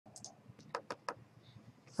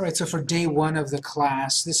All right, so for day one of the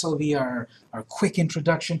class, this will be our quick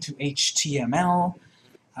introduction to HTML.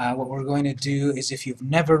 What we're going to do is, if you've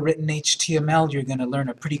never written HTML, you're going to learn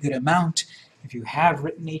a pretty good amount. If you have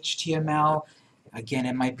written HTML, again,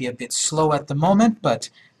 it might be a bit slow at the moment, but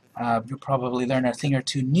you'll probably learn a thing or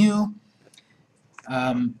two new.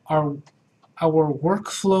 Our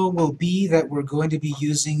workflow will be that we're going to be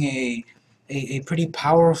using a pretty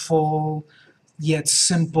powerful yet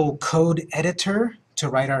simple code editor to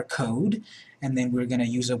write our code, and then we're going to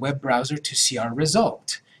use a web browser to see our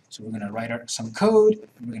result. So we're going to write some code,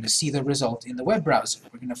 and we're going to see the result in the web browser.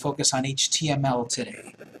 We're going to focus on HTML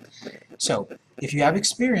today. So if you have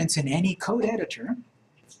experience in any code editor,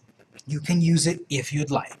 you can use it if you'd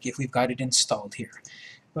like, if we've got it installed here.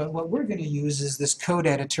 But what we're going to use is this code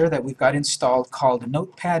editor that we've got installed called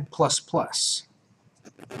Notepad++.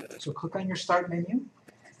 So click on your Start menu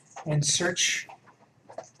and search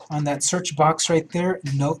on that search box right there,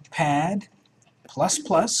 Notepad++,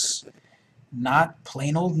 not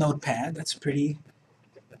plain old Notepad. That's pretty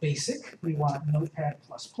basic. We want Notepad++.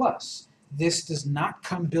 This does not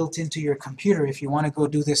come built into your computer. If you want to go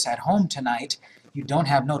do this at home tonight, you don't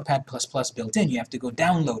have Notepad++ built in. You have to go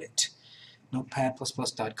download it.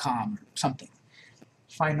 Notepad++.com or something.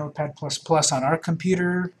 Find Notepad++ on our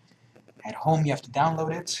computer. At home, you have to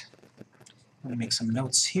download it. Let me make some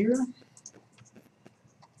notes here.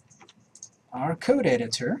 Our code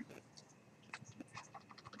editor,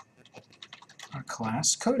 our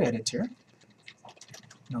class code editor,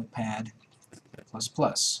 Notepad++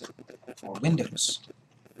 for Windows.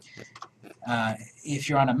 If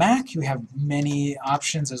you're on a Mac, you have many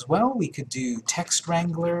options as well. We could do Text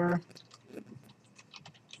Wrangler, we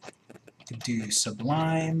could do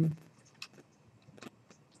Sublime,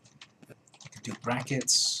 we could do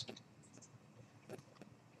Brackets,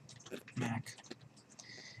 Mac.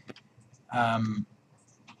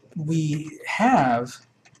 We have,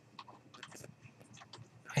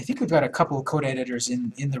 I think we've got a couple of code editors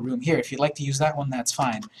in the room here. If you'd like to use that one, that's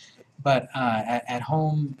fine. But at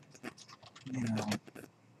home, you know,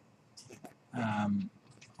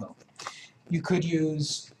 well, you could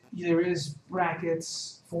use, there is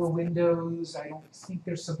Brackets for Windows. I don't think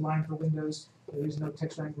there's Sublime for Windows. There is no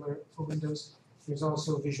Text Wrangler for Windows. There's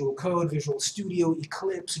also Visual Code, Visual Studio,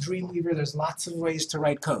 Eclipse, Dreamweaver. There's lots of ways to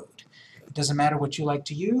write code. It doesn't matter what you like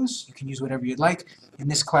to use. You can use whatever you'd like. In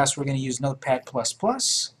this class, we're going to use Notepad++.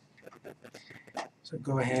 So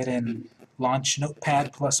go ahead and launch Notepad++.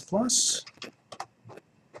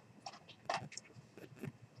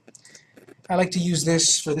 I like to use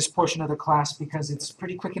this for this portion of the class because it's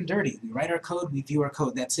pretty quick and dirty. We write our code, we view our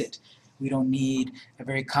code, that's it. We don't need a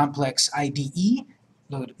very complex IDE.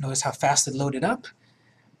 Notice how fast it loaded up.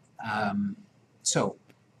 So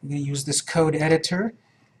we're going to use this code editor.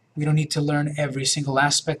 We don't need to learn every single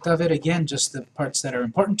aspect of it. Again, just the parts that are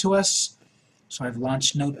important to us. So I've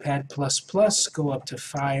launched Notepad++, go up to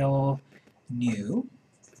File, New,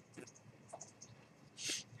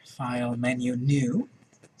 File, Menu, New,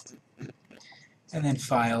 and then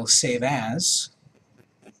File, Save As.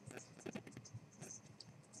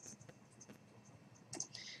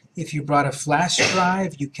 If you brought a flash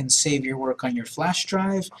drive, you can save your work on your flash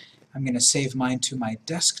drive. I'm going to save mine to my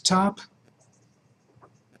desktop.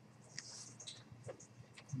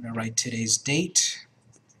 I'm going to write today's date.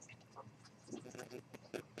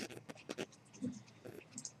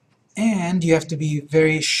 And you have to be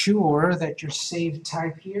very sure that your save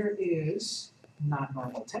type here is not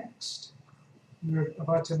normal text. You're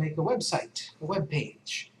about to make a website, a web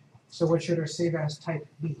page. So what should our save as type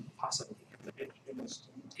be, possibly?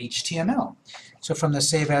 HTML. So from the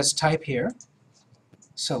save as type here,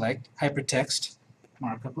 select Hypertext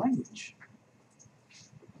Markup Language.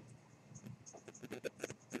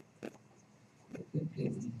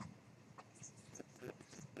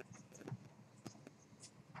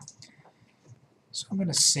 So I'm going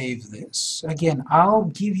to save this. Again, I'll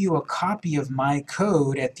give you a copy of my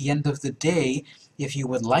code at the end of the day if you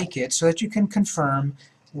would like it, so that you can confirm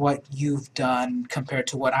what you've done compared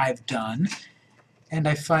to what I've done. And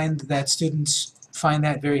I find that students find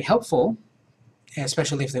that very helpful,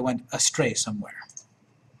 especially if they went astray somewhere.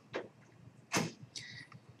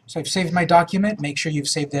 So I've saved my document. Make sure you've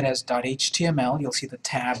saved it as .html. You'll see the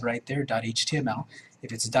tab right there, .html.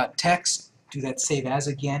 If it's .text, do that save as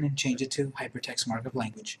again and change it to Hypertext Markup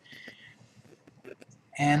Language.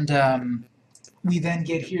 And we then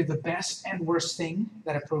get here the best and worst thing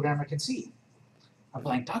that a programmer can see, a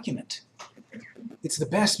blank document. It's the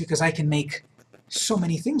best because I can make so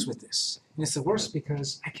many things with this. And it's the worst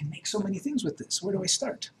because I can make so many things with this. Where do I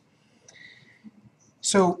start?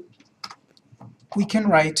 So we can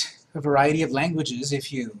write a variety of languages.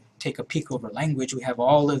 If you take a peek over language, we have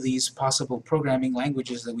all of these possible programming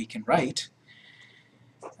languages that we can write.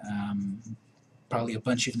 Probably a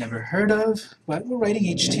bunch you've never heard of, but we're writing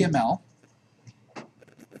HTML.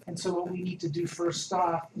 And so what we need to do first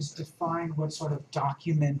off is define what sort of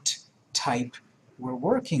document type we're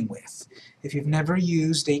working with. If you've never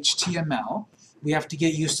used HTML, we have to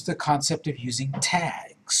get used to the concept of using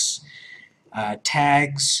tags.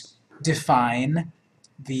 Tags define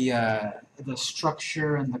the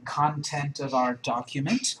structure and the content of our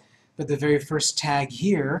document, but the very first tag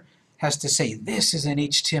here has to say this is an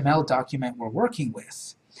HTML document we're working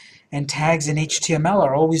with. And tags in HTML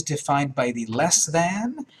are always defined by the less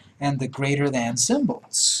than and the greater than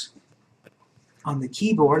symbols. On the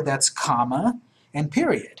keyboard, that's comma and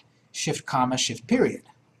period. Shift, comma, shift, period.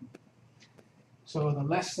 So the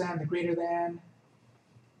less than, the greater than.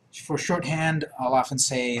 For shorthand, I'll often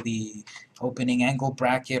say the opening angle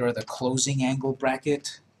bracket or the closing angle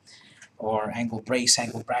bracket, or angle brace,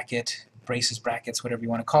 angle bracket, braces, brackets, whatever you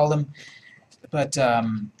want to call them. But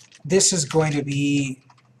this is going to be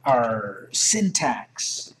our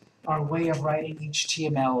syntax, our way of writing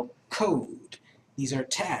HTML code. These are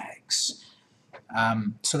tags.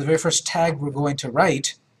 So the very first tag we're going to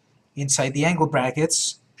write inside the angle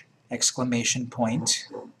brackets, exclamation point,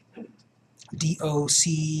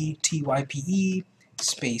 DOCTYPE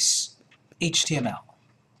space HTML.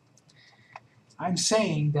 I'm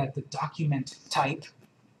saying that the document type,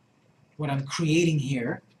 what I'm creating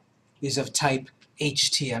here, is of type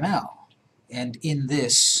HTML. And in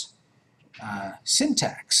this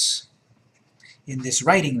syntax, in this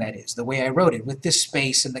writing that is, the way I wrote it, with this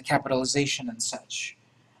space and the capitalization and such.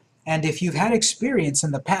 And if you've had experience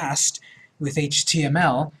in the past with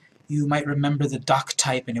HTML, you might remember the doc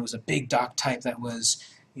type, and it was a big doc type that was,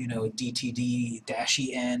 you know,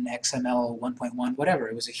 DTD-EN, XML 1.1, whatever.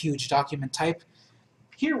 It was a huge document type.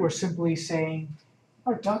 Here we're simply saying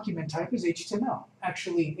our document type is HTML.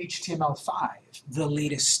 Actually, HTML5, the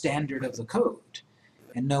latest standard of the code.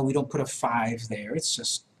 And no, we don't put a 5 there, it's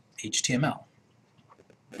just HTML.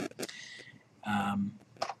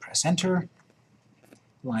 Press enter.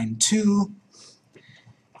 Line 2.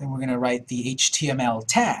 Then we're going to write the HTML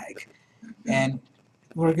tag. And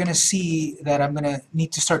we're going to see that I'm going to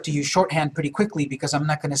need to start to use shorthand pretty quickly, because I'm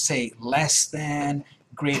not going to say less than,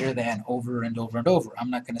 greater than, over and over and over. I'm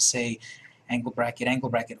not going to say angle bracket,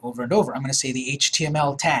 over and over. I'm going to say the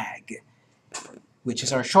HTML tag, which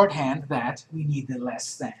is our shorthand that we need the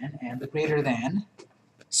less than and the greater than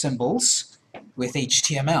symbols with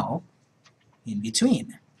HTML in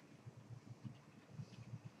between.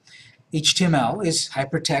 HTML is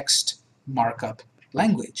hypertext markup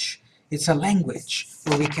language. It's a language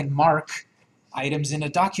where we can mark items in a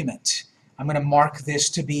document. I'm going to mark this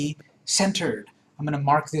to be centered. I'm going to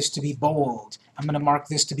mark this to be bold. I'm going to mark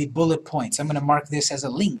this to be bullet points. I'm going to mark this as a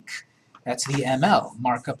link. That's the ML,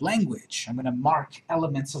 markup language. I'm going to mark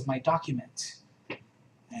elements of my document.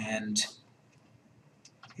 And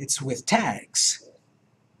it's with tags.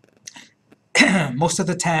 Most of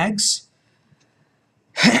the tags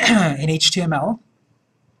in HTML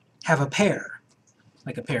have a pair,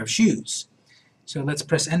 like a pair of shoes. So let's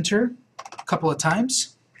press enter a couple of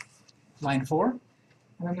times, line 4,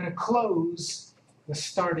 and I'm going to close the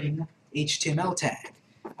starting HTML tag.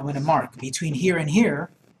 I'm going to mark between here and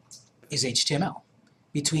here is HTML.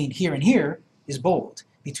 Between here and here is bold.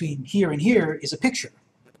 Between here and here is a picture,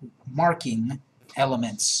 marking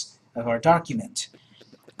elements of our document.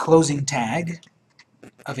 Closing tag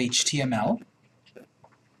of HTML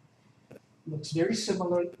looks very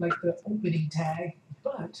similar like the opening tag,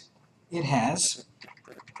 but it has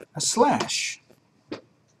a slash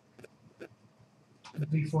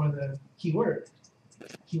before the keyword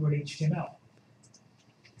HTML.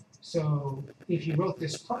 So if you wrote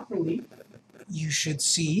this properly, you should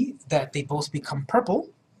see that they both become purple,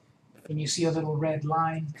 and you see a little red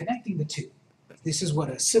line connecting the two. This is what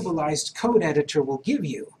a civilized code editor will give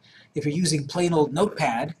you. If you're using plain old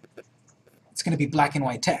Notepad, it's going to be black and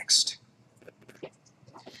white text.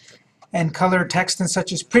 And color text and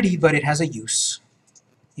such is pretty, but it has a use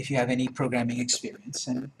if you have any programming experience.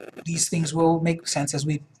 And these things will make sense as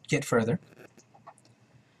we get further.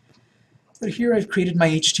 But here I've created my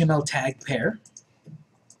HTML tag pair.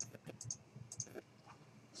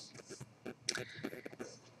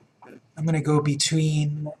 I'm going to go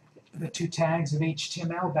between the two tags of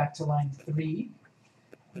HTML back to line 3.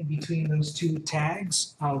 In between those two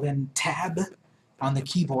tags, I'll then tab on the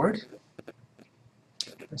keyboard.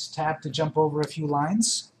 Press tab to jump over a few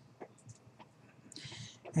lines.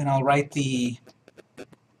 And I'll write the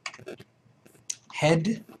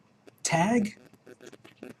head tag.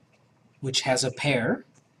 which has a pair.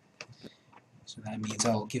 So that means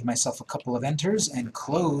I'll give myself a couple of enters and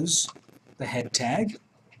close the head tag.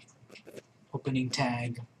 Opening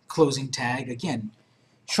tag, closing tag, again,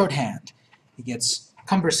 shorthand. It gets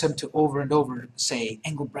cumbersome to over and over say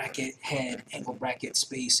angle bracket, head, angle bracket,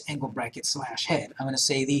 space, angle bracket, slash head. I'm going to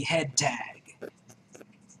say the head tag,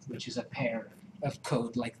 which is a pair of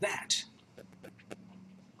code like that.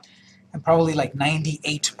 And probably like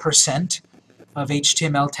 98% of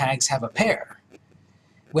HTML tags have a pair.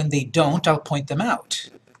 When they don't, I'll point them out.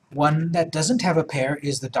 One that doesn't have a pair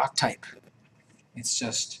is the doc type. It's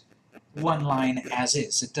just one line as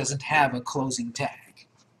is. It doesn't have a closing tag.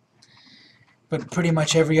 But pretty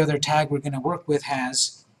much every other tag we're going to work with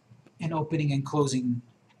has an opening and closing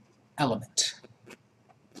element.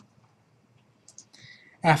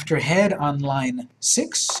 After head on line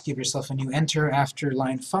 6, give yourself a new enter after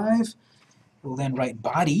line 5. We'll then write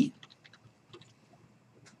body,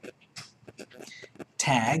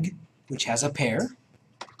 tag, which has a pair.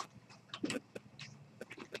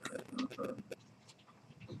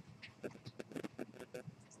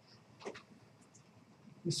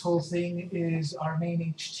 This whole thing is our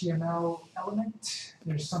main HTML element.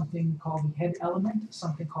 There's something called the head element,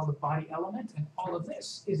 something called the body element, and all of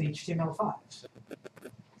this is HTML5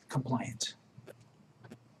 compliant.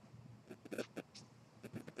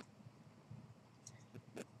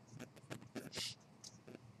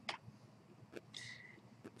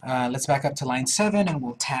 Let's back up to line 7 and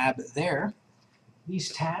we'll tab there.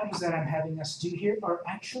 These tabs that I'm having us do here are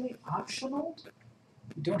actually optional.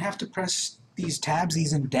 You don't have to press these tabs,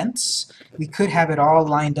 these indents. We could have it all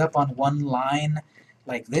lined up on one line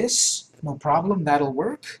like this. No problem, that'll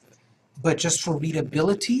work. But just for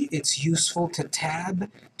readability, it's useful to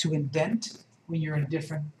tab, to indent when you're in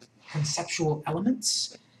different conceptual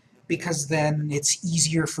elements, because then it's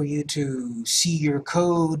easier for you to see your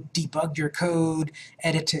code, debug your code,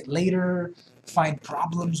 edit it later, find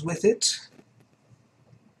problems with it.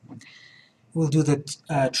 We'll do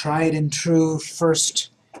the tried and true first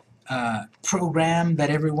program that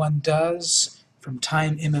everyone does from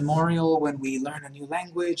time immemorial when we learn a new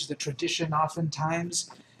language. The tradition oftentimes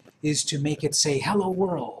is to make it say hello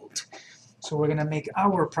world. So we're going to make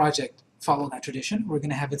our project follow that tradition. We're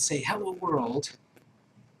going to have it say hello world.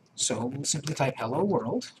 So we'll simply type hello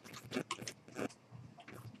world.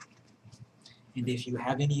 And if you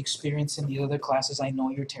have any experience in the other classes, I know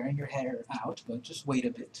you're tearing your hair out, but just wait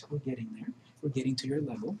a bit. We're getting there. We're getting to your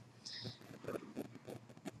level.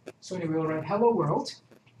 So anyway, we'll write hello world.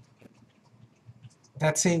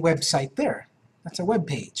 That's a website there. That's a web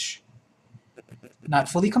page. Not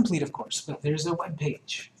fully complete, of course, but there's a web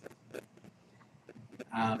page.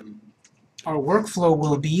 Our workflow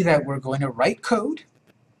will be that we're going to write code,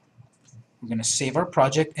 we're going to save our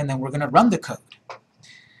project, and then we're going to run the code.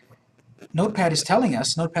 Notepad is telling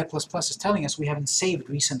us, Notepad++ is telling us we haven't saved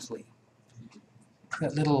recently.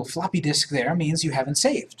 That little floppy disk there means you haven't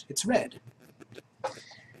saved. It's red.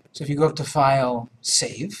 So if you go up to File,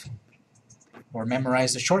 Save, or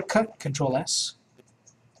memorize the shortcut, Control-S,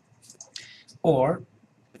 or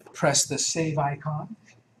press the Save icon,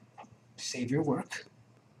 save your work.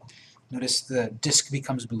 Notice the disk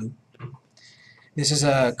becomes blue. This is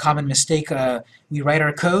a common mistake. We write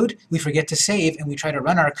our code, we forget to save, and we try to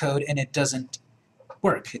run our code, and it doesn't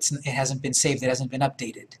work. It hasn't been saved, it hasn't been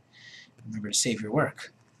updated. Remember to save your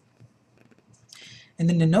work. And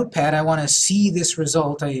then in Notepad, I want to see this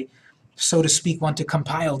result. I, so to speak, want to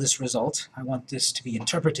compile this result. I want this to be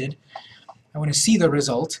interpreted. I want to see the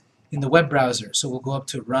result in the web browser. So we'll go up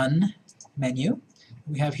to Run menu.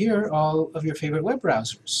 We have here all of your favorite web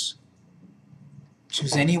browsers.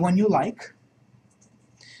 Choose any one you like.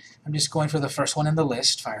 I'm just going for the first one in the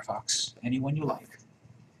list, Firefox. Any one you like.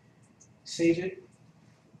 Save it.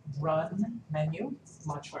 Run menu.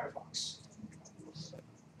 Launch Firefox.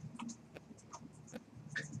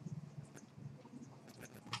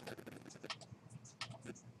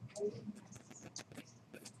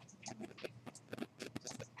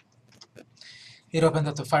 It opened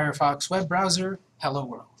up the Firefox web browser. Hello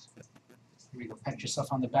world. Here we go. Pat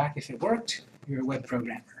yourself on the back if it worked. You're a web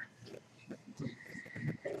programmer.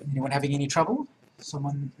 Anyone having any trouble?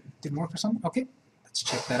 Someone didn't work or something? Okay, let's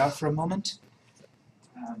check that out for a moment.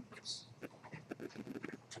 These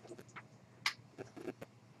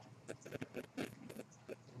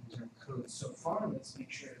are codes so far. Let's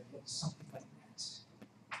make sure it looks something like that.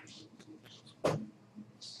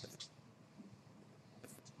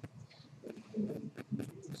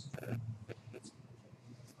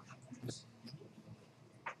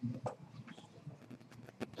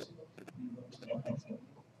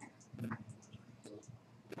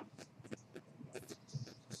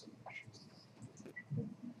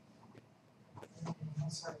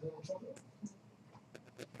 else had a little trouble?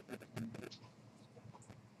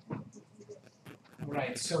 All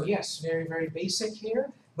right, so yes, very, very basic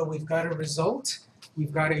here, but we've got a result.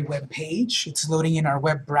 We've got a web page. It's loading in our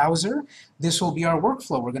web browser. This will be our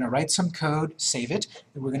workflow. We're going to write some code, save it,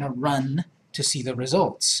 and we're going to run to see the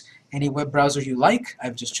results. Any web browser you like,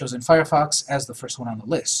 I've just chosen Firefox as the first one on the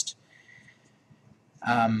list.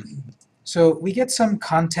 So we get some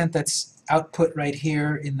content that's output right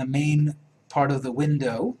here in the main part of the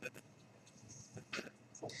window.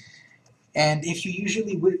 And if you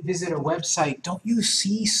usually visit a website, don't you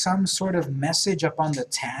see some sort of message up on the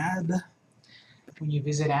tab? When you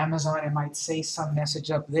visit Amazon, it might say some message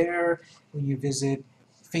up there. When you visit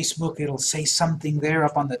Facebook, it'll say something there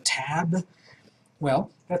up on the tab.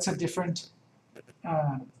 Well, that's a different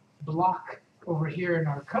block over here in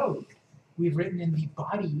our code. We've written in the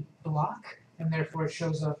body block, and therefore it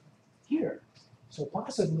shows up here. So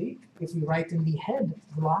possibly, if we write in the head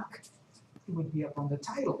block, it would be up on the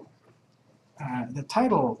title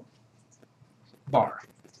bar.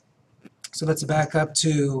 So let's back up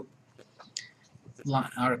to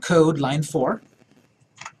our code, line 4,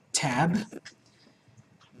 tab.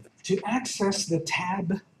 To access the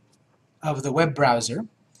tab of the web browser,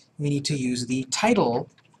 we need to use the title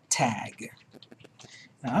tag.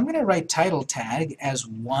 Now I'm going to write title tag as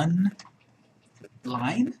one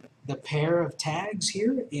line, the pair of tags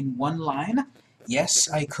here in one line. Yes,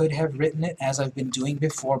 I could have written it as I've been doing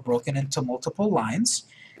before, broken into multiple lines,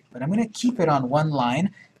 but I'm going to keep it on one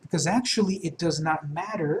line because actually it does not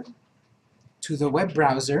matter to the web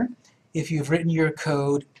browser if you've written your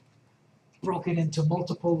code broken into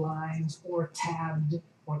multiple lines or tabbed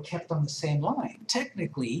or kept on the same line.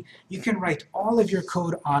 Technically, you can write all of your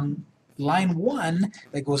code on line 1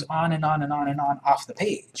 that goes on and on and on and on off the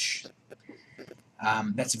page.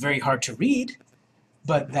 That's very hard to read,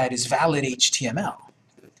 but that is valid HTML.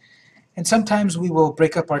 And sometimes we will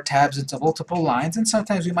break up our tabs into multiple lines, and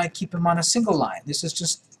sometimes we might keep them on a single line. This is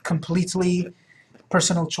just completely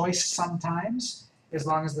personal choice sometimes, as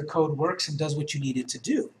long as the code works and does what you need it to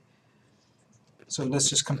do. So let's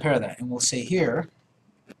just compare that, and we'll say here,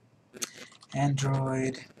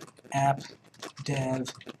 Android app dev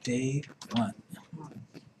day 1.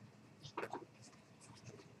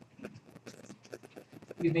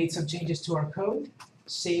 We've made some changes to our code.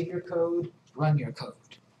 Save your code, run your code.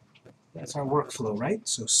 That's our workflow, right?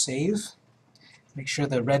 So save, make sure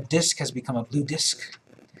the red disk has become a blue disk.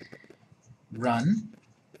 Run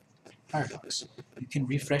Firefox. You can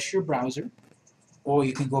refresh your browser, or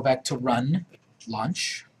you can go back to run,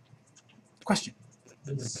 launch. Question?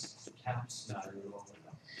 Does caps matter at all?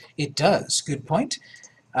 It does. Good point.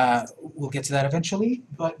 We'll get to that eventually,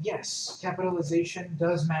 but yes, capitalization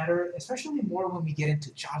does matter, especially more when we get into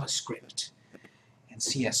JavaScript and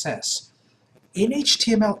CSS. In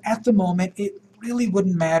HTML at the moment, it really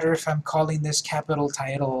wouldn't matter if I'm calling this capital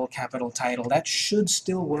title. That should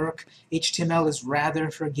still work. HTML is rather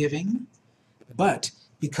forgiving, but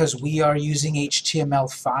because we are using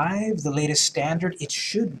HTML5, the latest standard, it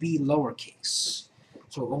should be lowercase.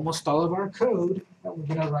 So almost all of our code that we're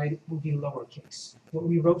going to write will be lowercase. What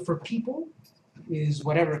we wrote for people is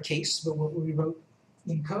whatever case, but what we wrote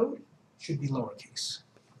in code should be lowercase.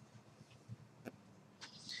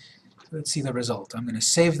 Let's see the result. I'm going to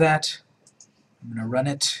save that. I'm going to run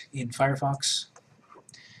it in Firefox.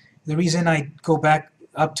 The reason I go back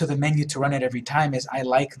up to the menu to run it every time is I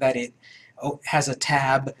like that it has a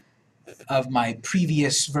tab of my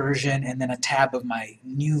previous version and then a tab of my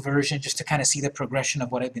new version, just to kind of see the progression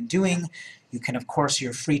of what I've been doing. You can, of course,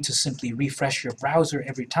 you're free to simply refresh your browser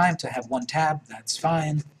every time to have one tab. That's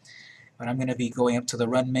fine. But I'm going to be going up to the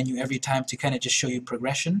run menu every time to kind of just show you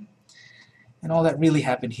progression. And all that really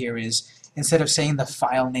happened here is, instead of saying the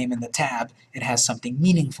file name in the tab, it has something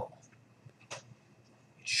meaningful. It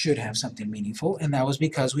should have something meaningful, and that was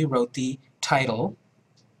because we wrote the title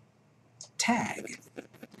tag.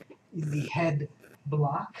 In the head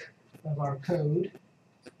block of our code,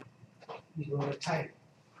 we wrote a title.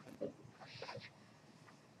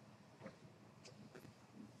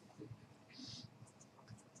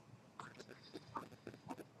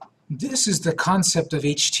 This is the concept of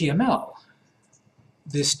HTML.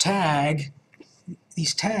 This tag,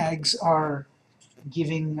 these tags are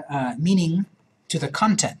giving meaning to the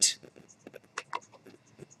content.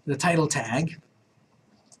 The title tag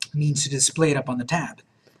means to display it up on the tab.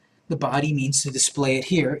 The body means to display it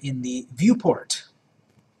here in the viewport.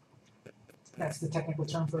 That's the technical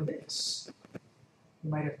term for this. You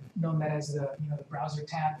might have known that as the browser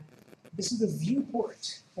tab. This is the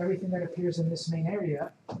viewport. Everything that appears in this main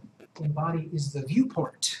area in body is the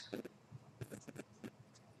viewport.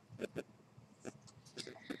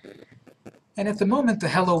 And at the moment, the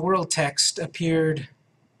hello world text appeared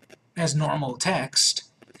as normal text.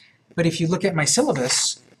 But if you look at my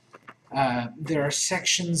syllabus, there are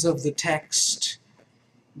sections of the text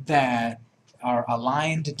that are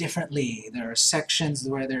aligned differently. There are sections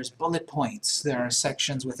where there's bullet points. There are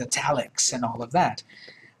sections with italics and all of that.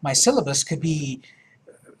 My syllabus could be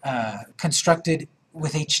constructed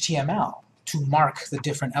with HTML to mark the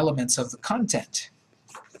different elements of the content.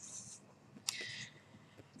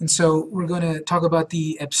 And so we're going to talk about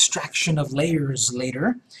the abstraction of layers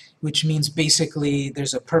later, which means basically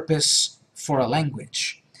there's a purpose for a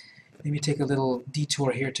language. Let me take a little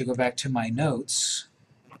detour here to go back to my notes.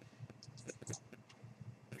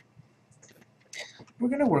 We're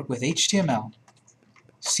going to work with HTML,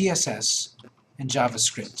 CSS, and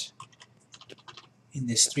JavaScript in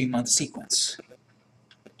this 3-month sequence.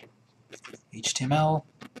 HTML,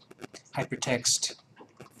 hypertext,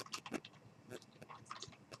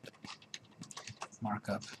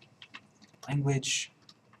 markup, language,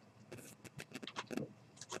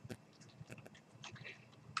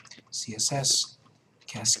 CSS,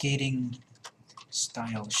 cascading,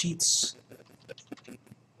 style sheets,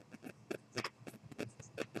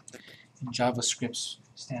 and JavaScript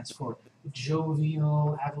stands for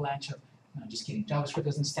jovial avalanche of... No, just kidding. JavaScript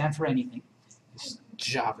doesn't stand for anything. It's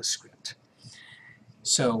JavaScript.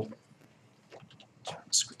 So,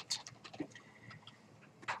 JavaScript.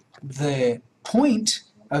 The point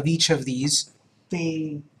of each of these,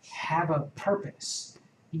 they have a purpose.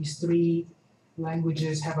 These 3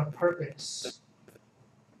 languages have a purpose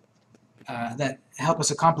that help us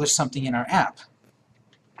accomplish something in our app.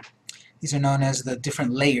 These are known as the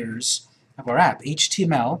different layers of our app.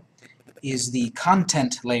 HTML is the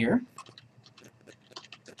content layer.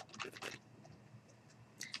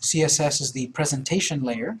 CSS is the presentation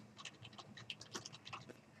layer.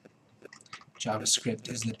 JavaScript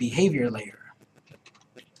is the behavior layer.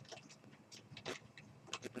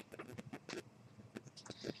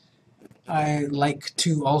 I like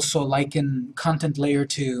to also liken content layer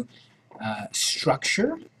to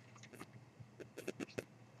structure.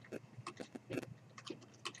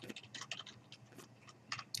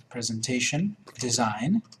 Presentation,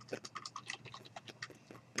 design,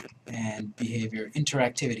 and behavior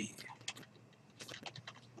interactivity.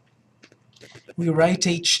 We write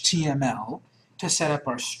HTML to set up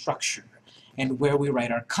our structure and where we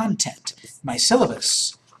write our content. My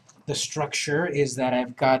syllabus, the structure is that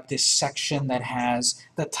I've got this section that has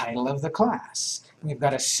the title of the class. We've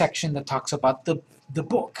got a section that talks about the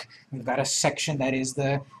book. We've got a section that is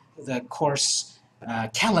the course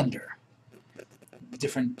calendar.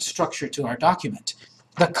 Different structure to our document.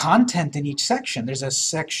 The content in each section, there's a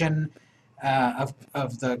section of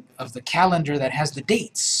the calendar that has the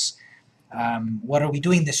dates. What are we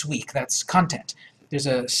doing this week? That's content. There's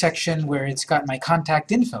a section where it's got my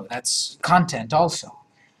contact info. That's content also.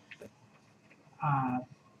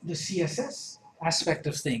 The CSS aspect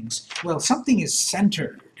of things, well, something is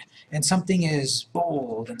centered, and something is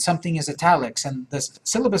bold, and something is italics, and the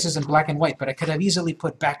syllabus is in black and white, but I could have easily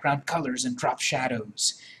put background colors and drop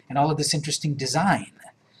shadows, and all of this interesting design.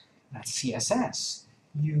 That's CSS,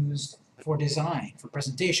 used for design, for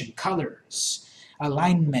presentation, colors,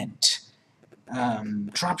 alignment,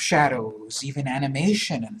 drop shadows, even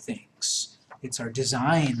animation and things. It's our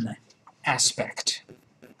design aspect.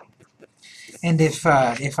 And if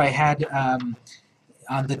I had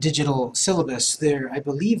on the digital syllabus there, I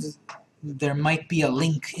believe there might be a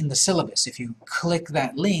link in the syllabus. If you click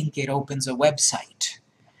that link, it opens a website.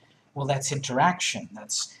 Well, that's interaction,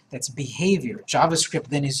 that's behavior. JavaScript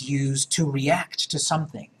then is used to react to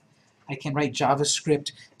something. I can write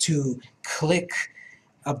JavaScript to click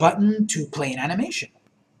a button to play an animation.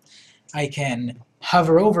 I can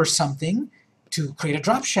hover over something to create a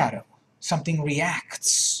drop shadow. Something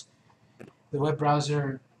reacts. The web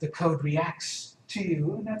browser, the code reacts to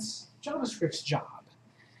you, and that's JavaScript's job.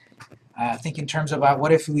 Think in terms about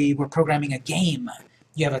what if we were programming a game.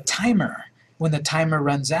 You have a timer. When the timer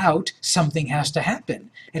runs out, something has to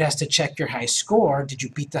happen. It has to check your high score. Did you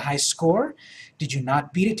beat the high score? Did you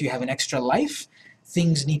not beat it? Do you have an extra life?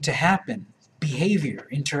 Things need to happen. Behavior,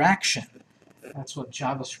 interaction. That's what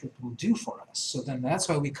JavaScript will do for us. So then that's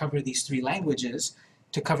why we cover these 3 languages,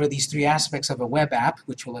 to cover these 3 aspects of a web app,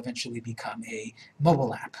 which will eventually become a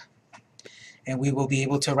mobile app. And we will be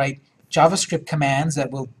able to write JavaScript commands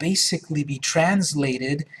that will basically be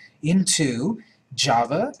translated into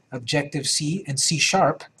Java, Objective-C, and C#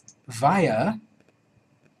 via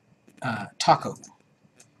Taco.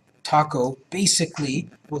 Taco basically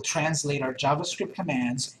will translate our JavaScript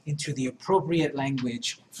commands into the appropriate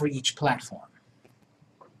language for each platform.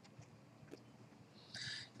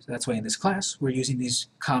 So that's why in this class we're using these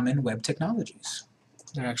common web technologies.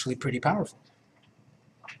 They're actually pretty powerful.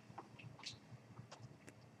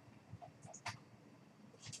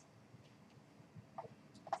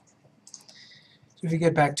 So if we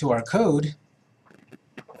get back to our code,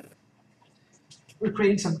 we're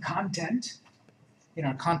creating some content in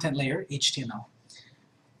our content layer, HTML.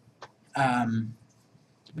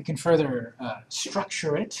 We can further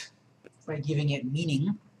structure it by giving it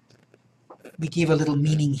meaning. We gave a little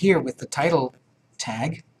meaning here with the title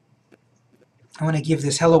tag. I want to give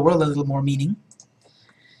this hello world a little more meaning.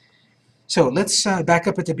 So let's back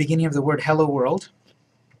up at the beginning of the word hello world.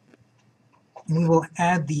 And we will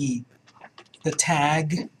add the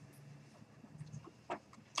tag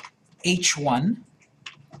H1.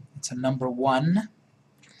 It's a number 1,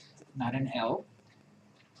 not an L.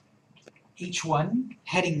 H1,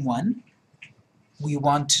 heading 1. We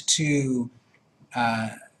want to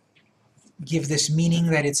give this meaning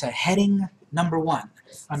that it's a heading number 1.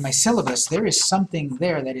 On my syllabus, there is something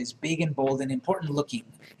there that is big and bold and important looking.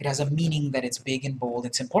 It has a meaning that it's big and bold,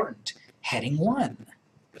 it's important. Heading 1.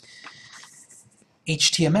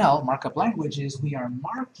 HTML, markup languages, we are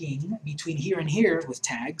marking between here and here with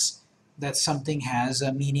tags that something has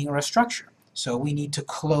a meaning or a structure. So we need to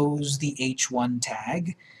close the H1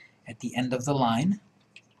 tag at the end of the line.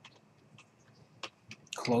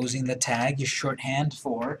 Closing the tag is shorthand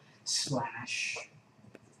for slash,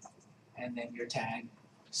 and then your tag,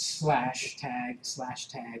 slash tag, slash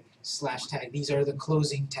tag, slash tag. These are the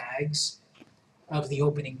closing tags of the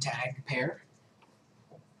opening tag pair.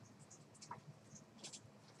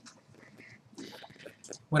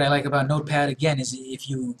 What I like about Notepad, again, is if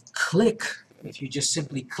you just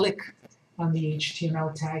simply click on the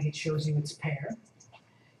HTML tag, it shows you its pair.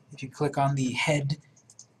 If you click on the head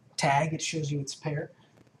tag, it shows you its pair,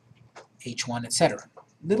 H1, etc.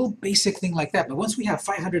 Little basic thing like that, but once we have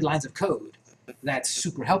 500 lines of code, that's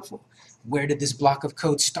super helpful. Where did this block of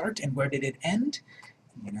code start and where did it end?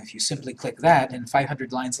 You know, if you simply click that and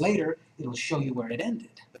 500 lines later, it'll show you where it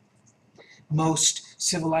ended. Most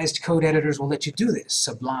civilized code editors will let you do this.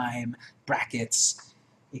 Sublime, brackets,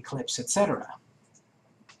 Eclipse, etc.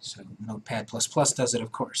 So Notepad++ does it,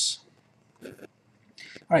 of course. All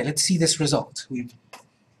right, let's see this result. We've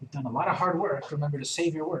done a lot of hard work. Remember to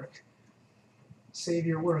save your work. Save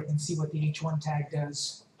your work and see what the H1 tag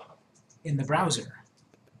does in the browser.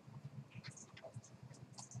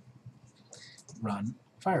 Run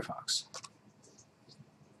Firefox.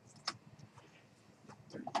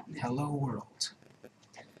 Hello world.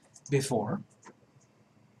 Before,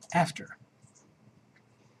 after.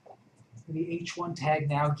 The H1 tag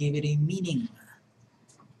now gave it a meaning.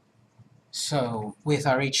 So with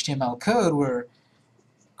our HTML code, we're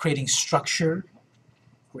creating structure,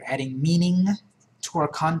 we're adding meaning to our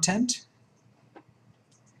content.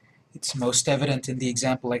 It's most evident in the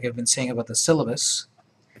example like I've been saying about the syllabus.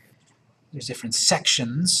 There's different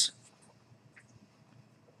sections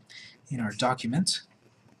in our document.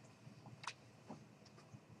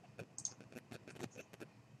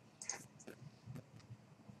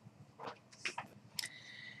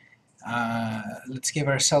 Let's give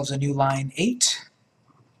ourselves a new line 8.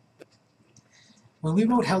 When we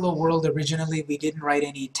wrote Hello World originally, we didn't write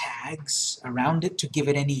any tags around it to give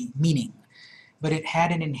it any meaning. But it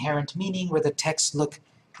had an inherent meaning where the text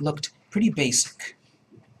looked pretty basic.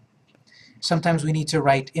 Sometimes we need to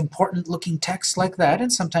write important looking text like that,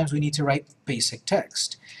 and sometimes we need to write basic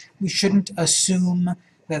text. We shouldn't assume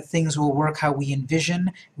that things will work how we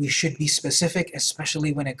envision. We should be specific,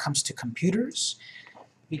 especially when it comes to computers.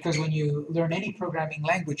 Because when you learn any programming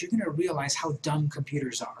language, you're going to realize how dumb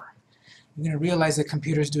computers are. You're going to realize that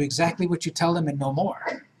computers do exactly what you tell them and no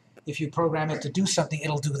more. If you program it to do something,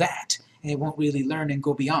 it'll do that, and it won't really learn and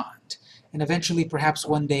go beyond. And eventually, perhaps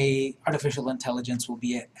one day, artificial intelligence will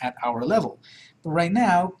be at our level. But right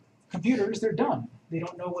now, computers, they're dumb. They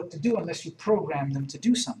don't know what to do unless you program them to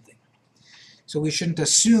do something. So we shouldn't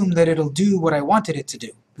assume that it'll do what I wanted it to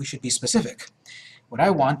do. We should be specific. What I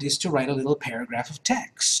want is to write a little paragraph of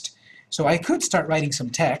text. So I could start writing some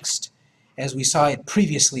text, as we saw it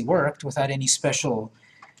previously worked without any special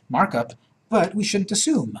markup, but we shouldn't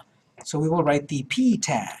assume. So we will write the P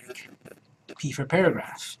tag, P for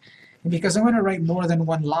paragraph. And because I'm going to write more than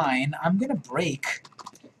one line, I'm going to break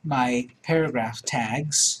my paragraph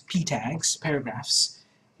tags, P tags, paragraphs,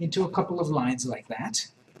 into a couple of lines like that.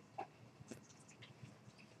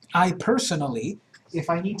 I personally, if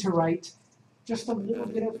I need to write just a little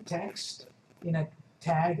bit of text in a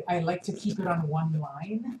tag, I like to keep it on one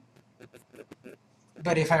line.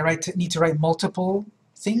 But if I need to write multiple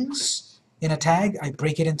things in a tag, I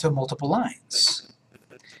break it into multiple lines.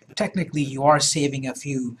 technically you are saving a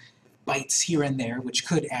few bytes here and there, which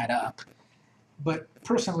could add up. But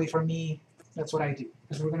personally, for me, that's what I do.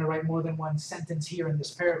 Because we're going to write more than one sentence here in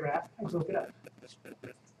this paragraph, I broke it up.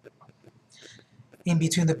 In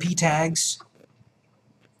between the p tags,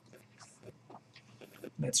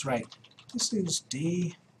 let's write, this is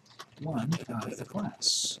day 1 of the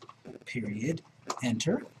class. Period.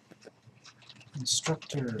 Enter.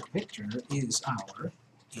 Instructor Victor is our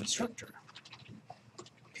instructor.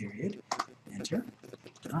 Period. Enter.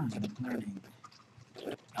 I'm learning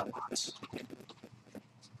a lot.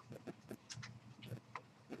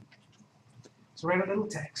 So write a little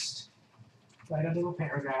text, write a little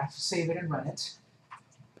paragraph, save it and run it,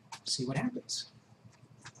 see what happens.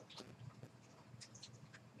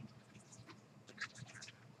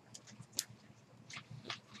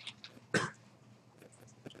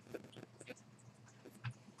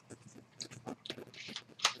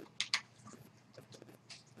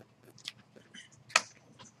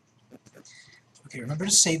 Okay, remember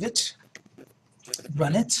to save it,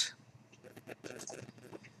 run it.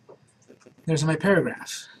 There's my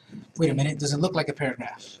paragraph. Wait a minute, does it look like a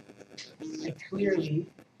paragraph? I clearly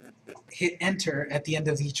hit enter at the end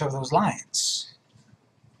of each of those lines.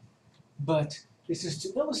 But this is to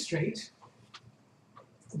illustrate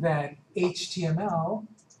that HTML,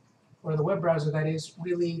 or the web browser that is,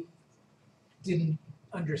 really didn't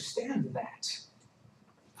understand that.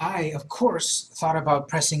 I, of course, thought about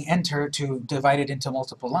pressing enter to divide it into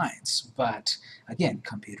multiple lines, but again,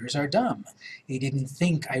 computers are dumb. They didn't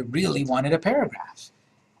think I really wanted a paragraph,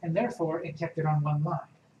 and therefore it kept it on one line.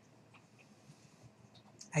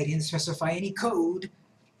 I didn't specify any code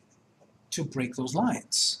to break those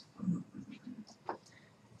lines.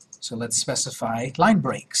 So let's specify line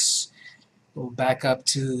breaks. We'll back up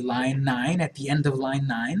to line 9, at the end of line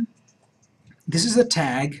 9. This is a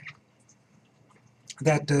tag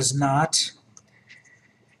that does not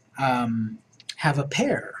have a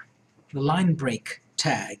pair, the line break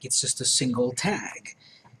tag. It's just a single tag.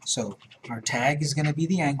 So our tag is going to be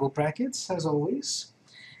the angle brackets, as always.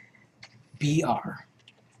 BR.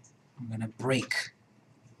 I'm going to break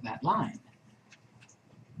that line.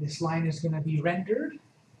 This line is going to be rendered,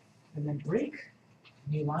 and then break,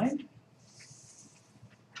 new line,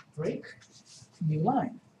 break, new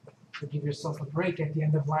line. So give yourself a break at the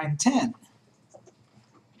end of line 10.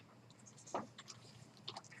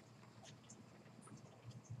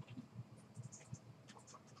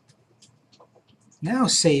 Now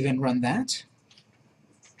save and run that.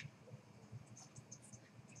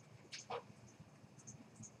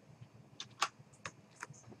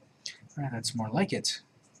 That's more like it.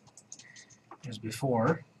 There's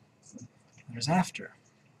before, there's after.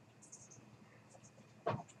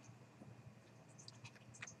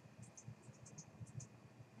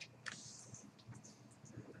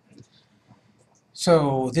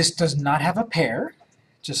 So this does not have a pair,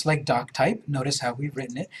 just like doc type. Notice how we've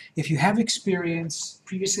written it. If you have experience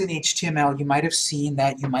previously in HTML, you might have seen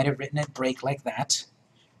that you might have written it break like that.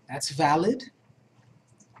 That's valid,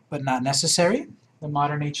 but not necessary. The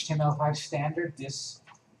modern HTML5 standard, this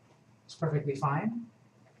is perfectly fine.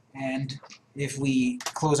 And if we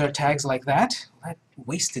close our tags like that, that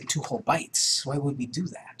wasted 2 whole bytes. Why would we do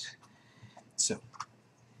that? So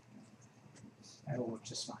that'll work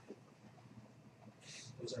just fine.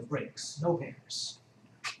 Those are breaks, no pairs.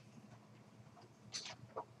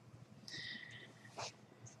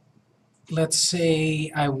 Let's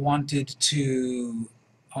say I wanted to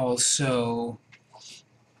also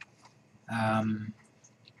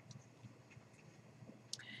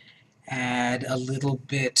add a little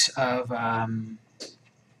bit of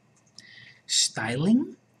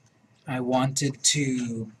styling. I wanted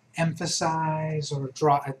to emphasize or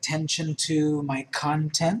draw attention to my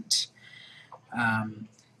content.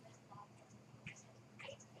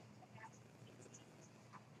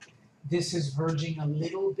 This is verging a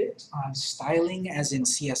little bit on styling as in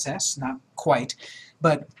CSS, not quite,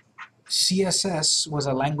 but CSS was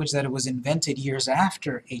a language that was invented years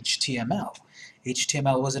after HTML.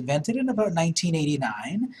 HTML was invented in about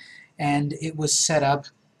 1989, and it was set up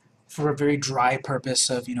for a very dry purpose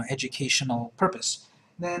of, educational purpose.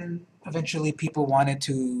 Then eventually people wanted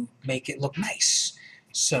to make it look nice.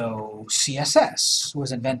 So CSS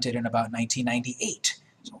was invented in about 1998,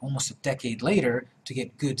 so almost a decade later, to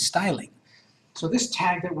get good styling. So this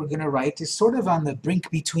tag that we're going to write is sort of on the brink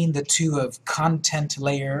between the two of content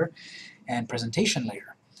layer and presentation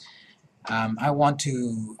layer. I want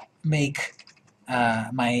to make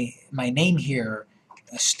my name here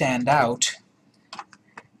stand out,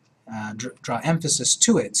 draw emphasis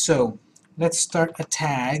to it. So let's start a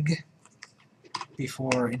tag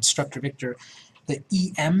before instructor Victor. the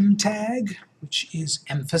EM tag, which is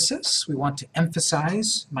emphasis. We want to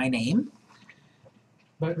emphasize my name.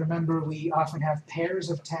 But remember, we often have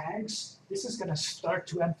pairs of tags. This is going to start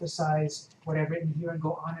to emphasize what I've written here and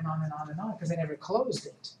go on and on and on and on because I never closed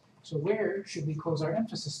it. So where should we close our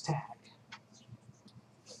emphasis tag?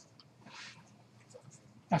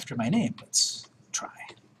 After my name. Let's try.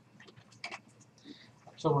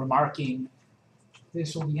 So we're marking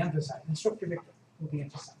this will be emphasized. Instructor Victor will be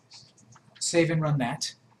emphasized. Save and run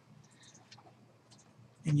that.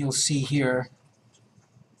 And you'll see here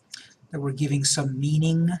that we're giving some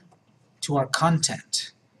meaning to our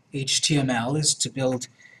content. HTML is to build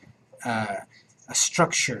a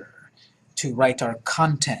structure, to write our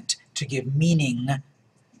content, to give meaning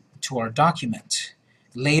to our document.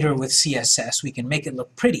 Later with CSS, we can make it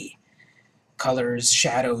look pretty. Colors,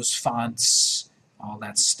 shadows, fonts, all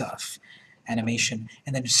that stuff. Animation.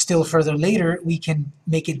 And then still further later, we can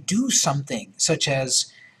make it do something, such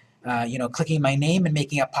as clicking my name and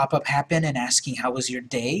making a pop-up happen and asking how was your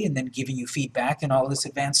day and then giving you feedback and all this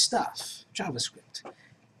advanced stuff. JavaScript.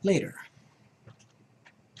 Later.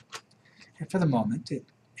 And for the moment, it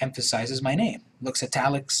emphasizes my name. Looks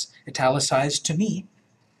italicized to me,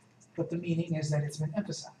 but the meaning is that it's been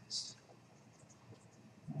emphasized.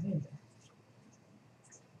 My name there.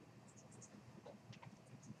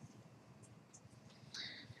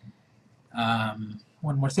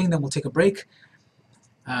 One more thing, then we'll take a break.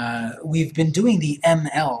 We've been doing the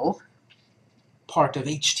ML part of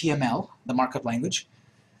HTML, the markup language.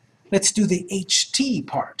 Let's do the HT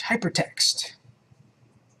part, hypertext.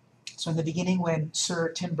 So in the beginning, when Sir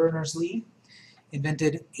Tim Berners-Lee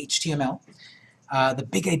invented HTML, the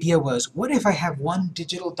big idea was, what if I have one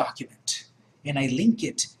digital document and I link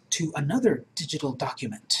it to another digital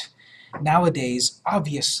document? Nowadays,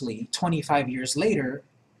 obviously, 25 years later,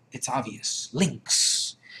 it's obvious.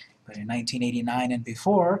 Links. But in 1989 and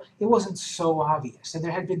before, it wasn't so obvious. And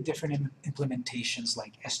there had been different implementations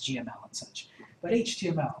like SGML and such. But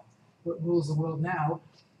HTML, what rules the world now,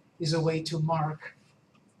 is a way to mark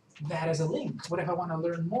that as a link. What if I want to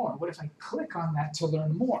learn more? What if I click on that to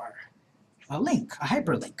learn more? A link, a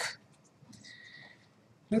hyperlink.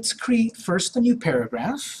 Let's create first a new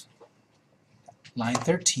paragraph. Line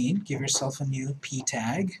 13, give yourself a new P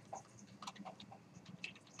tag.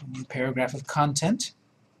 A new paragraph of content.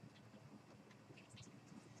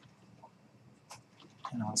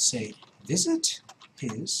 And I'll say, visit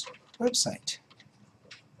his website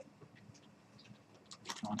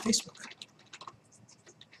on Facebook.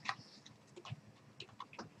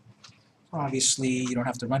 Obviously, you don't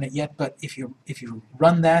have to run it yet, but if you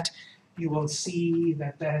run that, you will see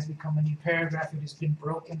that that has become a new paragraph. It has been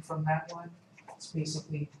broken from that one. It's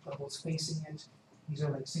basically double spacing it. These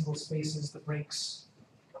are like single spaces. The break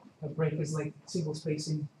is like single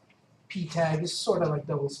spacing. P tag is sort of like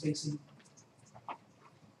double spacing.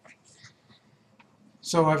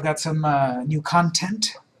 So I've got some new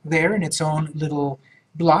content there in its own little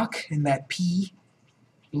block in that P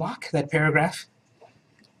block, that paragraph.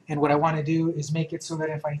 And what I want to do is make it so that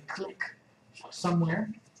if I click somewhere,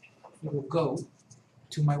 it will go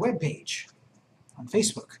to my web page on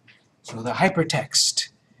Facebook. So the hypertext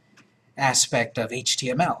aspect of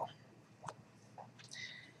HTML.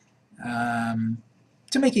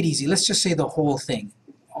 To make it easy, let's just say the whole thing.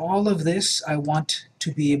 All of this, I want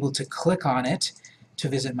to be able to click on it to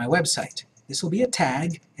visit my website. This will be a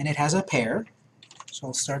tag, and it has a pair. So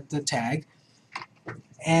I'll start the tag.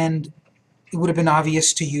 And it would have been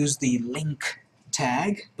obvious to use the link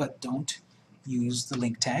tag, but don't use the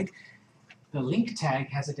link tag. The link tag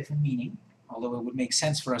has a different meaning, although it would make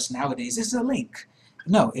sense for us nowadays. This is a link.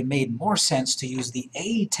 No, it made more sense to use the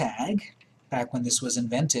A tag back when this was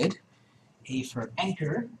invented. A for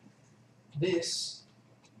anchor. This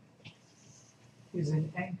is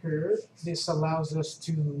an anchor. This allows us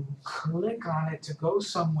to click on it to go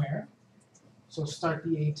somewhere. So start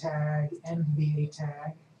the A tag, end the A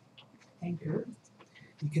tag, anchor.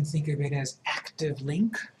 You can think of it as active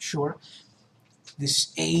link, sure.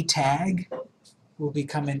 This A tag will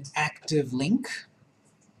become an active link.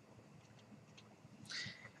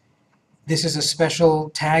 This is a special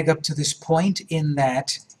tag up to this point in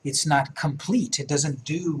that it's not complete. It doesn't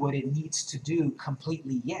do what it needs to do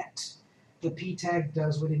completely yet. The P tag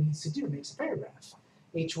does what it needs to do, makes a paragraph.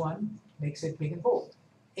 H1 makes it big and bold.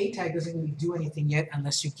 A tag doesn't really do anything yet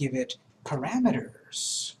unless you give it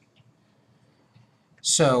parameters.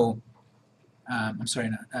 So,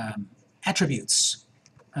 attributes.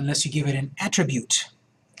 Unless you give it an attribute.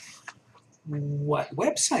 What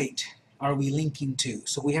website are we linking to?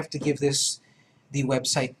 So we have to give this the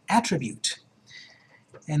website attribute.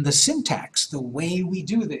 And the syntax, the way we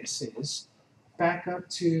do this is, back up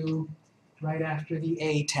to right after the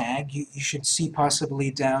A tag, you should see possibly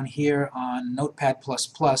down here on Notepad++,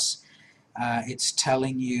 it's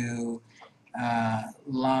telling you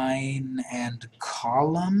line and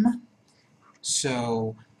column.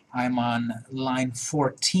 So I'm on line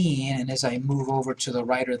 14, and as I move over to the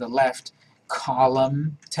right or the left,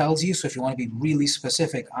 column tells you. So if you want to be really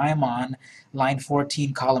specific, I'm on line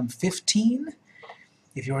 14, column 15.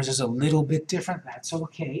 If yours is a little bit different, that's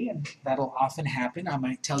okay, and that'll often happen. I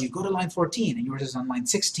might tell you, go to line 14, and yours is on line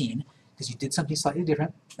 16, because you did something slightly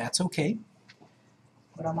different. That's okay.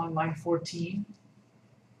 But I'm on line 14,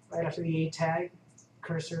 right after the A tag,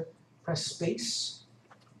 cursor, press space.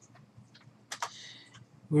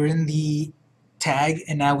 We're in the tag,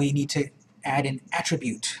 and now we need to add an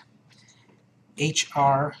attribute.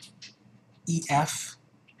 href,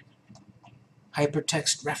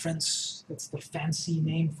 hypertext reference. That's the fancy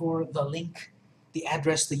name for the link, the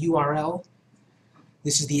address, the URL.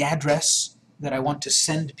 This is the address that I want to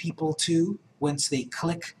send people to once they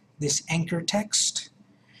click this anchor text.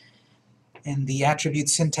 And the attribute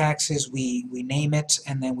syntax is we name it,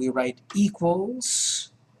 and then we write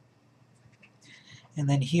equals. And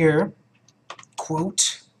then here,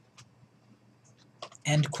 quote,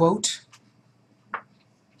 end quote.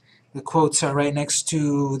 The quotes are right next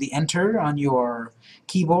to the enter on your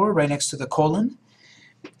keyboard, right next to the colon.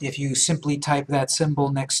 If you simply type that symbol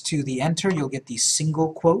next to the enter, you'll get the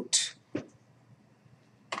single quote.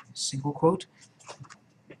 Single quote.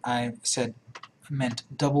 I meant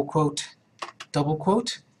double quote, double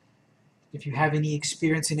quote. If you have any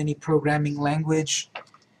experience in any programming language,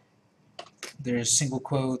 there's single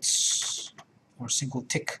quotes or single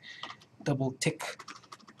tick, double tick.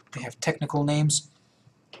 They have technical names.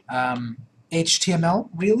 HTML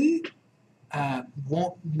really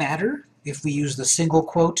won't matter if we use the single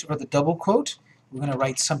quote or the double quote. We're going to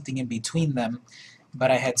write something in between them,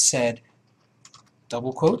 but I had said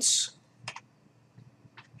double quotes.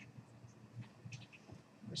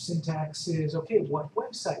 Our syntax is, okay, what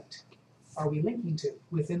website are we linking to?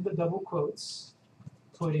 Within the double quotes,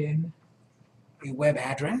 put in a web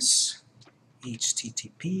address,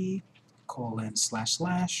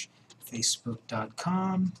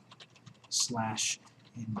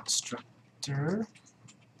 http://facebook.com/instructor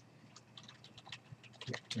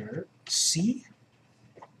Victor C.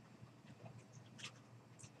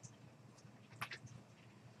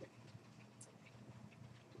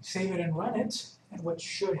 Save it and run it, and what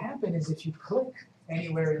should happen is if you click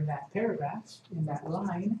anywhere in that paragraph, in that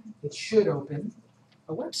line, it should open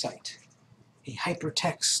a website, a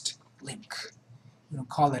hypertext link. We don't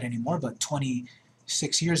call that anymore, but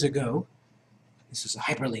 26 years ago, this is a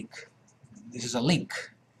hyperlink. This is a link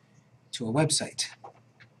to a website.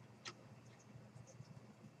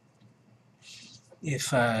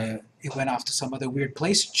 If it went off to some other weird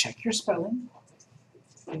place, check your spelling.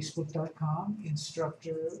 Facebook.com,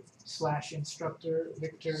 instructor/instructor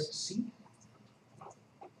Victor C.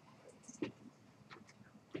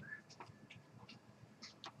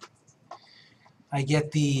 I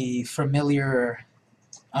get the familiar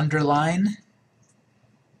underline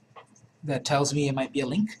that tells me it might be a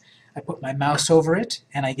link. I put my mouse over it,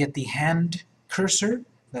 and I get the hand cursor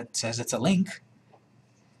that says it's a link.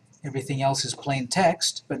 Everything else is plain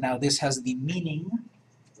text, but now this has the meaning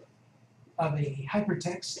of a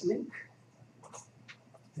hypertext link.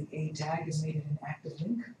 The A tag is made an active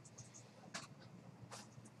link.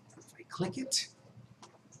 If I click it,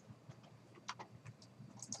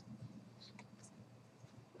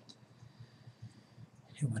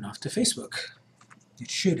 it went off to Facebook. It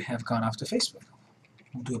should have gone off to Facebook.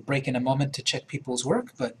 We'll do a break in a moment to check people's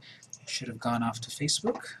work, but it should have gone off to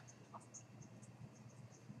Facebook.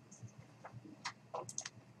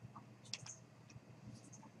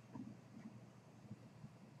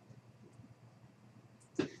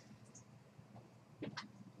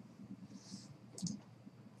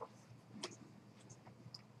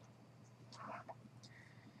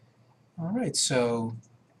 Alright, so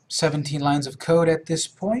 17 lines of code at this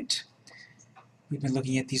point. We've been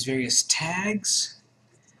looking at these various tags.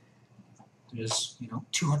 There's,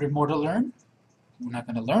 200 more to learn. We're not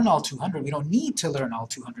going to learn all 200. We don't need to learn all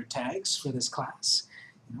 200 tags for this class.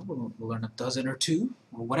 We'll learn a dozen or two,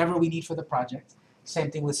 or whatever we need for the project.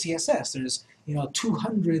 Same thing with CSS. There's,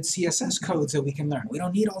 200 CSS codes that we can learn. We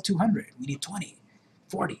don't need all 200. We need 20,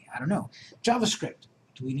 40, I don't know. JavaScript.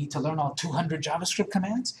 Do we need to learn all 200 JavaScript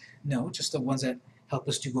commands? No, just the ones that help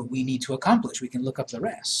us do what we need to accomplish. We can look up the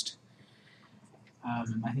rest. I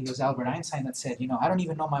think it was Albert Einstein that said, I don't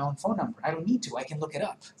even know my own phone number. I don't need to. I can look it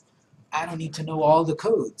up. I don't need to know all the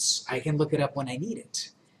codes. I can look it up when I need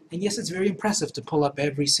it. And yes, it's very impressive to pull up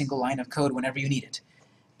every single line of code whenever you need it.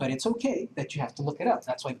 But it's okay that you have to look it up.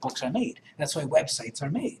 That's why books are made. That's why websites are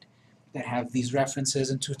made that have these references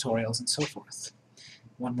and tutorials and so forth.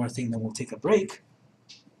 One more thing, then we'll take a break.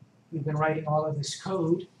 We've been writing all of this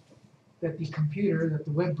code that the computer, that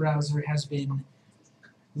the web browser has been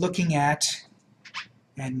looking at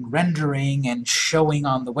and rendering and showing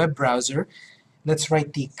on the web browser. Let's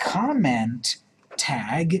write the comment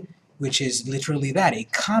tag, which is literally that, a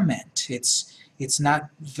comment. It's not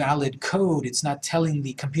valid code. It's not telling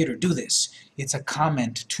the computer, do this. It's a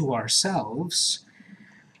comment to ourselves.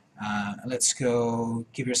 Let's go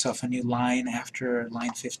give yourself a new line after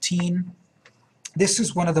line 15. This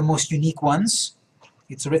is one of the most unique ones.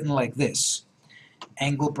 It's written like this.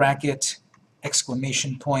 Angle bracket,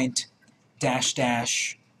 exclamation point, dash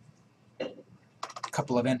dash,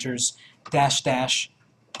 couple of enters, dash dash,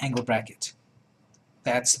 angle bracket.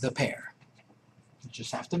 That's the pair. You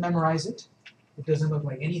just have to memorize it. It doesn't look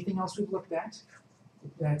like anything else we've looked at.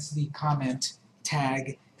 That's the comment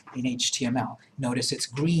tag in HTML. Notice it's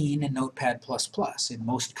green in Notepad++. In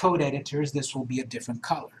most code editors, this will be a different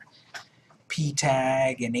color. P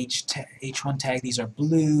tag and H1 tag, these are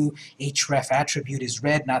blue. href attribute is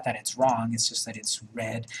red, not that it's wrong, it's just that it's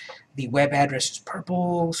red. The web address is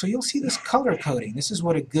purple, so you'll see this color coding. This is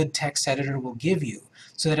what a good text editor will give you,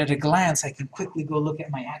 so that at a glance I can quickly go look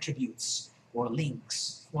at my attributes, or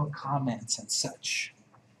links, or comments and such.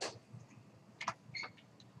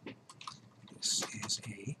 This is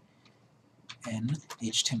an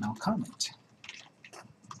HTML comment.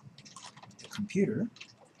 The computer,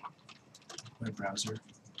 web browser,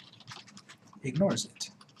 ignores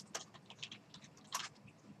it.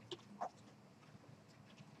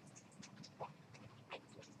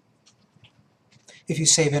 If you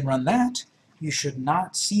save and run that, you should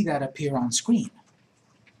not see that appear on screen,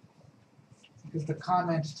 because the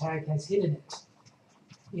comment tag has hidden it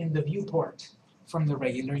in the viewport from the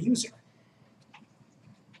regular user.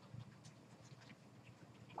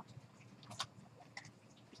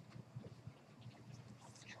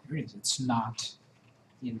 Here it is. It's not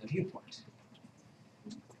in the viewport.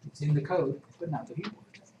 It's in the code, but not the viewport.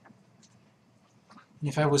 And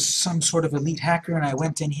if I was some sort of elite hacker and I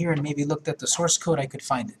went in here and maybe looked at the source code, I could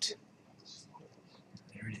find it.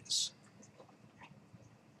 There it is.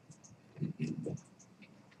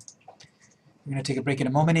 We're going to take a break in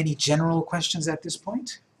a moment. Any general questions at this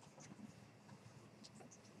point?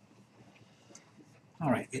 All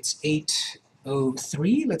right, it's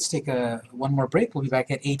 8:03. Let's take one more break. We'll be back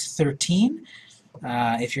at 8:13.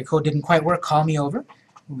 If your code didn't quite work, call me over.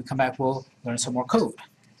 When we come back, we'll learn some more code.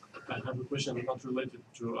 I have a question not related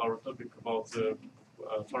to our topic about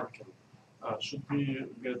parking. Should we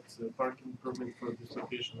get parking permit for this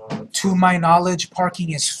location? Or To my knowledge,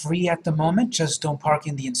 parking is free at the moment. Just don't park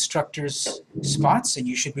in the instructor's spots, and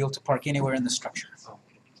you should be able to park anywhere in the structure.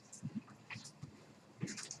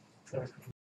 okay.